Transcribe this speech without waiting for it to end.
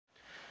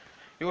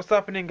Yo, what's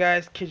happening,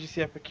 guys?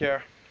 KGCEpic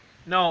here.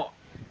 Now,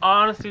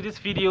 honestly, this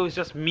video is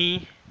just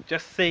me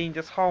just saying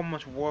just how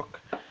much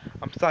work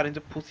I'm starting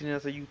to put in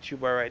as a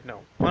YouTuber right now.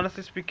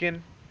 Honestly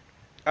speaking,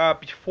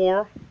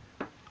 before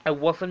I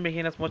wasn't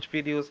making as much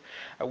videos,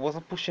 I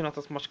wasn't pushing out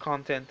as much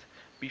content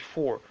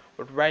before,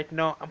 but right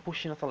now I'm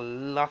pushing out a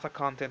lot of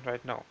content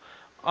right now.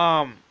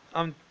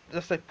 I'm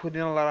just like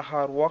putting in a lot of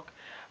hard work.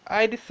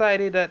 I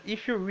decided that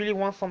if you really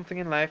want something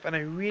in life, and I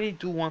really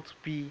do want to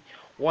be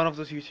one of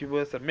those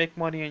YouTubers that make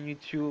money on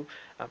YouTube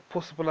and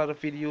post up a lot of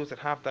videos and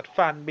have that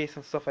fan base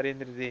and stuff at the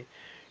end of the day,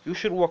 you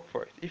should work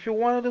for it. If you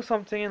want to do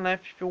something in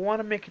life, if you want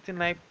to make it in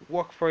life,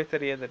 work for it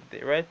at the end of the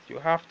day, right? You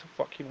have to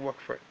fucking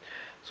work for it.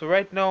 So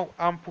right now,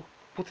 I'm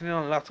putting in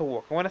a lot of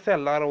work. And when I say a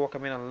lot of work, I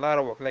mean a lot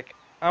of work. Like,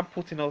 I'm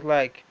putting out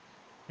like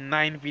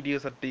 9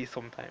 videos a day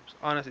sometimes,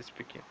 honestly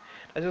speaking.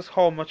 That's just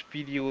how much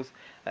videos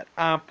that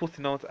I'm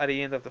putting out at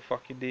the end of the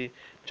fucking day,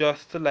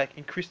 just to like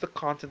increase the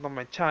content on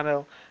my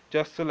channel,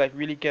 just to like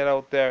really get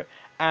out there.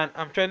 And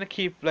I'm trying to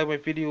keep like my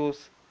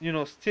videos,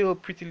 still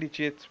pretty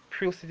legit,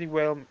 pretty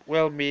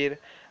well made,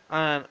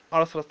 and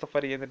all sort of stuff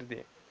at the end of the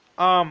day.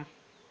 Um,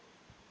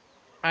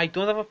 I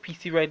don't have a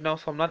PC right now,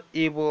 so I'm not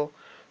able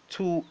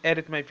to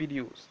edit my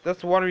videos.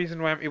 That's one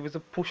reason why I'm able to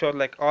push out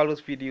like all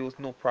those videos,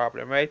 no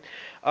problem, right?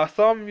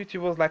 Some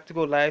YouTubers like to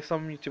go live,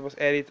 some YouTubers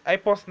edit. I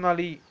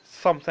personally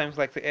sometimes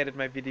like to edit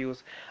my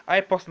videos.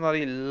 I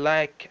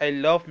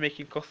love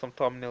making custom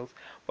thumbnails,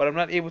 but I'm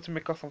not able to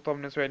make custom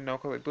thumbnails right now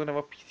because I don't have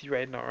a PC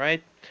right now,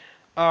 right?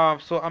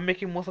 So I'm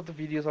making most of the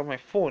videos on my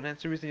phone, and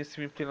that's the reason you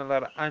see me playing a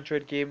lot of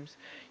Android games.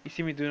 You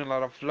see me doing a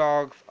lot of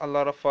vlogs, a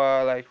lot of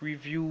like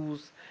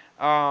reviews,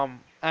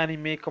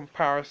 anime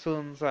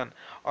comparisons, and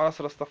all that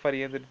sort of stuff at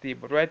the end of the day.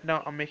 But right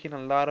now, I'm making a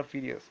lot of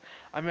videos.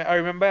 I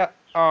remember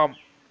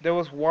there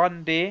was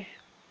one day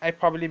I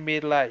probably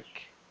made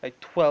like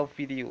 12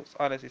 videos.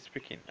 Honestly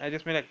speaking, I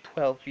just made like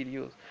 12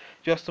 videos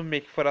just to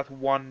make for that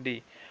one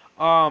day.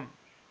 Um,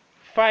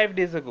 5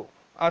 days ago,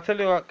 I'll tell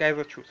you what, guys,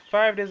 the truth.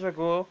 5 days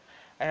ago,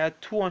 I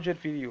had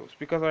 200 videos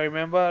because I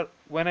remember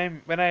when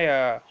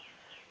I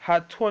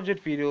had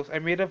 200 videos. I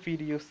made a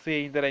video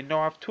saying that I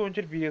now have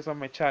 200 videos on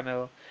my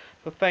channel.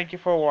 So thank you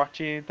for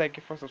watching, thank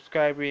you for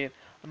subscribing,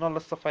 and all the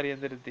stuff at the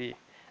end of the day.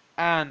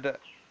 And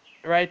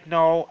right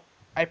now,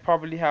 I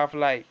probably have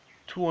like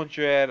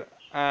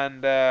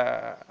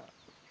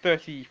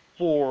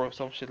 234 or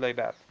some shit like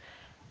that.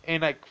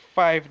 In like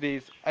 5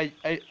 days,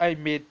 I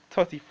made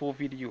 34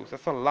 videos.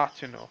 That's a lot,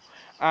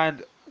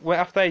 And when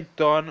after I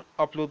done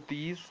upload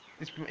these,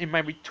 it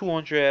might be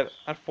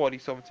 240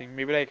 something,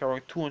 maybe like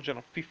around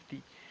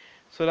 250.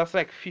 So that's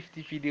like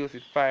 50 videos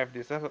in 5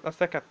 days.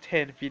 That's like a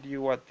 10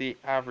 video a day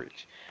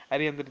average at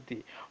the end of the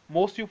day.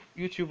 Most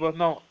YouTubers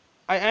now,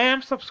 I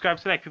am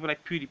subscribed to like people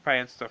like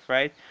PewDiePie and stuff,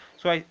 right?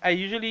 So I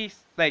usually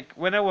like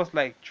when I was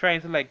like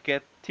trying to like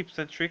get tips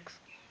and tricks,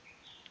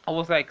 I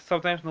was like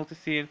sometimes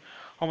noticing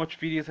how much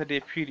videos a day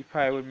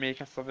PewDiePie would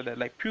make and stuff like that.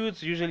 Like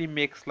Pewds usually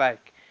makes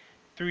like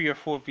 3 or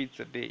 4 vids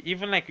a day.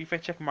 Even like if I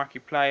check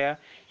Markiplier,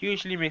 he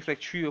usually makes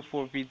like 3 or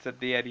 4 vids a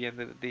day at the end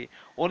of the day.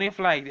 Only if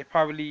like they're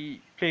probably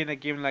playing a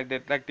game like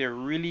that, like they're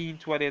really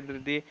into at the end of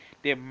the day,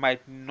 they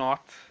might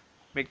not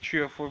make 3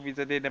 or 4 vids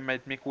a day. They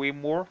might make way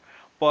more.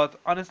 But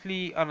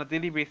honestly, on a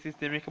daily basis,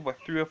 they make about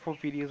 3 or 4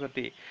 videos a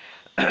day.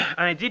 And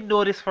I did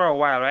know this for a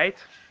while, right?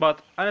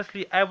 But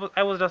honestly, I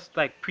was just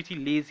like pretty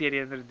lazy at the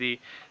end of the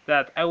day.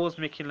 That I was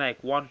making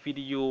like one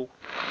video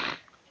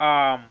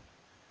um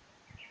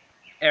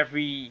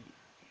every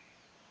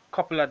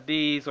couple of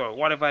days or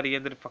whatever at the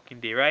end of the fucking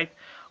day, right?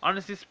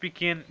 Honestly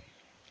speaking,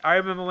 I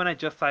remember when I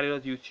just started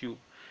on YouTube,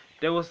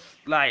 there was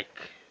like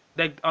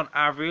on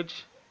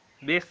average,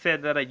 they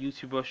said that a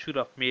YouTuber should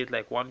have made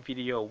like one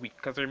video a week.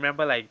 Cause I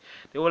remember like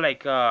there were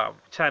like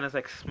channels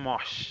like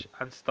Smosh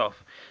and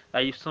stuff that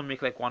used to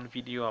make like one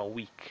video a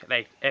week.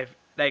 Like they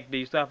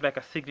used to have like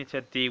a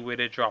signature day where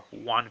they drop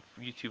one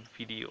YouTube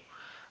video.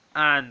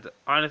 And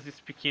honestly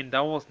speaking,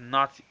 that was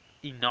not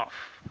enough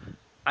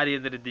at the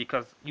end of the day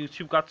because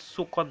YouTube got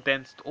so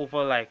condensed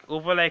over like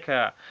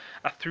a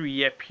 3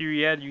 year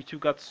period.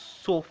 YouTube got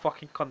so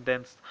fucking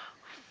condensed,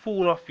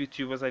 full of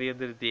YouTubers at the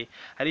end of the day.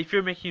 And if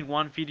you're making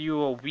one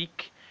video a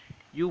week,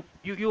 you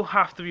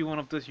have to be one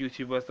of those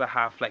YouTubers that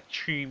have like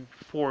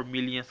 3-4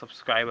 million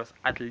subscribers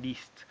at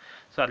least.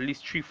 So at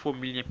least 3-4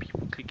 million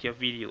people click your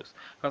videos.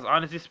 Because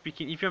honestly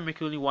speaking, if you're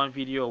making only one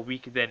video a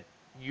week, then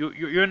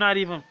you're not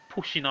even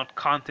pushing out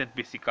content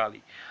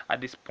basically at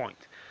this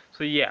point.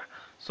 So yeah,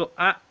 so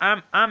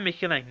I'm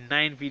making like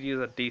 9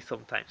 videos a day,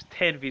 sometimes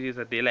 10 videos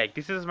a day. Like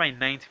this is my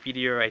ninth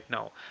video right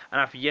now, and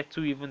I've yet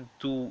to even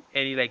do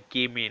any like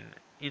gaming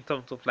in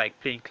terms of like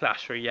playing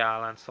Clash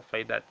Royale and stuff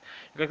like that.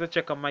 You guys can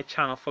check out my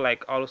channel for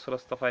like all those sort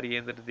of stuff at the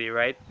end of the day,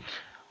 right?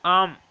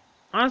 Um,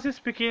 Honestly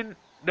speaking,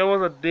 there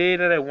was a day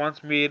that I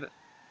once made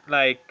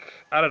like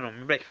I don't know,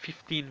 maybe like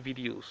 15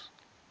 videos,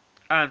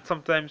 and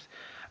sometimes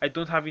I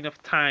don't have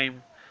enough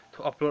time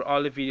to upload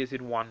all the videos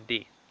in one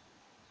day.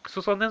 So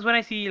sometimes when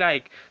I see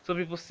like some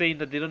people saying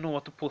that they don't know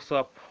what to post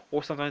up,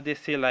 or sometimes they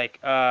say like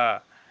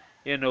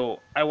You know,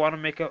 I want to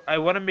make it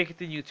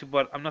in YouTube,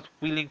 but I'm not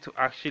willing to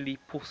actually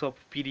post up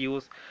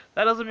videos.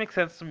 That doesn't make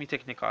sense to me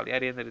technically.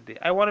 At the end of the day,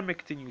 I want to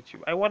make it in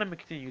YouTube. I want to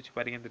make it in YouTube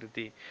at the end of the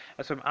day.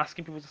 That's why I'm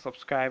asking people to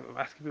subscribe. I'm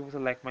asking people to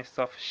like my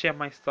stuff, share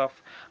my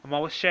stuff. I'm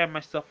always sharing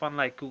my stuff on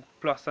like Google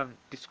Plus and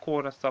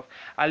Discord and stuff.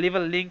 I leave a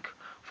link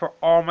for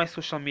all my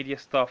social media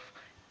stuff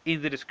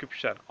in the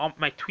description. On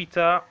my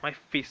Twitter, my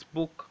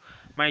Facebook,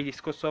 my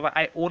Discord server.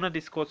 I own a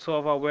Discord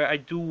server where I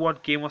do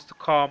want gamers to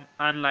come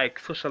and like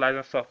socialize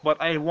and stuff. But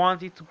I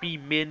want it to be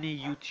mainly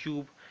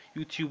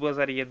YouTubers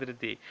at the end of the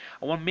day.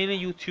 I want mainly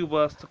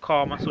YouTubers to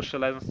come and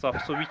socialize and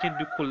stuff so we can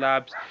do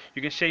collabs.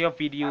 You can share your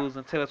videos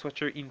and tell us what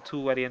you're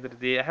into at the end of the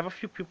day. I have a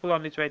few people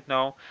on it right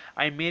now.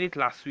 I made it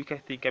last week, I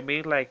think. I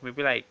made it like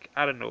maybe like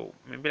I don't know,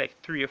 maybe like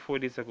 3 or 4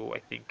 days ago, I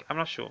think. I'm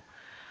not sure.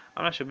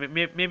 I'm not sure.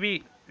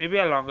 Maybe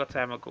a longer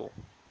time ago.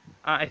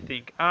 I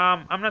think.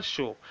 I'm not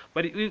sure,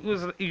 but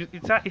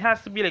it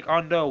has to be like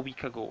under a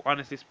week ago,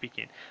 honestly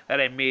speaking,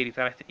 that I made it.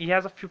 And I think it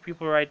has a few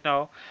people right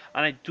now,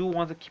 and I do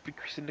want to keep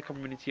increasing the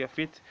community of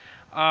it.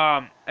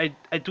 I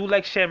do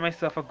like sharing my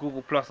stuff on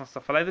Google Plus and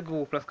stuff. I like the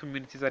Google Plus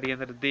communities at the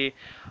end of the day.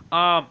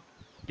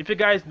 If you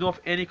guys know of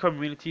any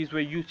communities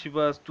where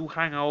YouTubers do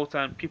hang out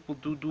and people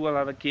do a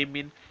lot of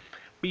gaming,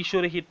 be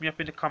sure to hit me up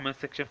in the comment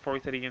section for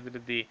it at the end of the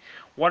day.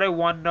 What I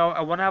want now,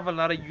 I want to have a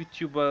lot of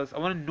YouTubers. I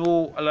want to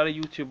know a lot of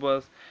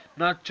YouTubers,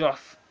 not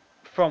just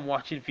from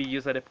watching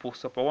videos that they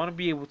post up. I want to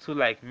be able to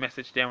like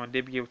message them and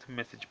they be able to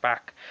message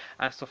back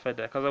and stuff like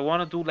that. Because I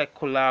want to do like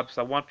collabs.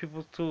 I want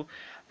people to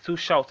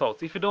shout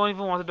outs. If you don't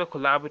even want to do a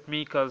collab with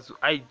me, because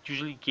I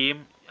usually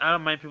game, I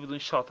don't mind people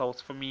doing shout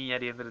outs for me at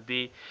the end of the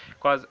day,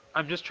 because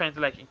I'm just trying to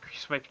like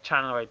increase my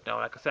channel right now.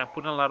 Like I said, I'm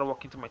putting a lot of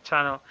work into my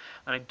channel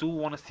and I do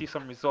want to see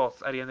some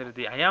results at the end of the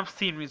day. I am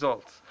seeing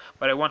results,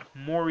 but I want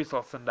more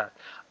results than that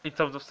in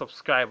terms of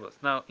subscribers.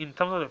 Now, in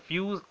terms of the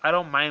views, I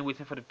don't mind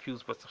waiting for the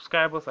views, but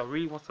subscribers, I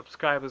really want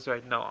subscribers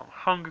right now. I'm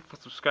hungry for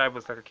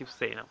subscribers, like I keep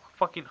saying. I'm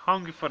fucking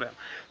hungry for them.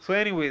 So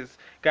anyways,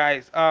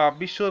 guys,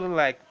 be sure to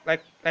like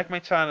my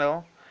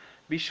channel.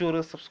 Be sure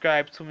to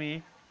subscribe to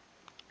me.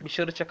 Be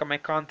sure to check out my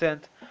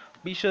content.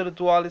 Be sure to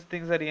do all these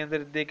things at the end of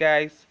the day,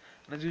 guys.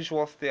 And as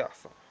usual, stay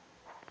awesome.